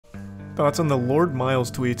Thoughts on the Lord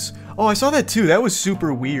Miles tweets. Oh, I saw that too. That was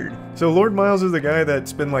super weird. So Lord Miles is the guy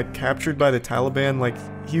that's been like captured by the Taliban. Like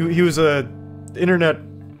he was a internet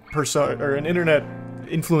person, or an internet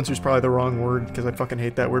influencer is probably the wrong word because I fucking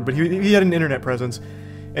hate that word. But he had an internet presence,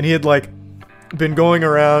 and he had like been going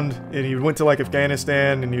around, and he went to like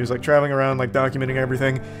Afghanistan, and he was like traveling around like documenting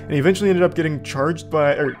everything, and he eventually ended up getting charged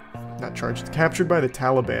by, or not charged, captured by the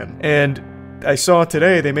Taliban. And I saw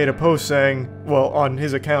today they made a post saying, well, on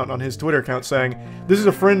his account, on his Twitter account, saying, this is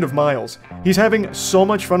a friend of Miles. He's having so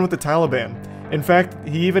much fun with the Taliban. In fact,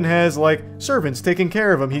 he even has, like, servants taking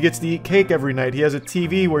care of him. He gets to eat cake every night. He has a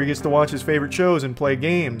TV where he gets to watch his favorite shows and play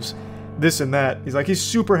games. This and that. He's like, he's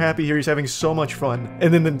super happy here. He's having so much fun.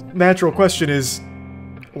 And then the natural question is,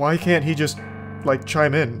 why can't he just, like,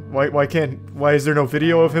 chime in? Why is there no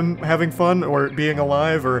video of him having fun or being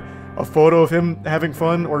alive, or a photo of him having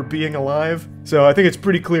fun or being alive? So I think it's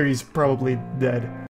pretty clear he's probably dead.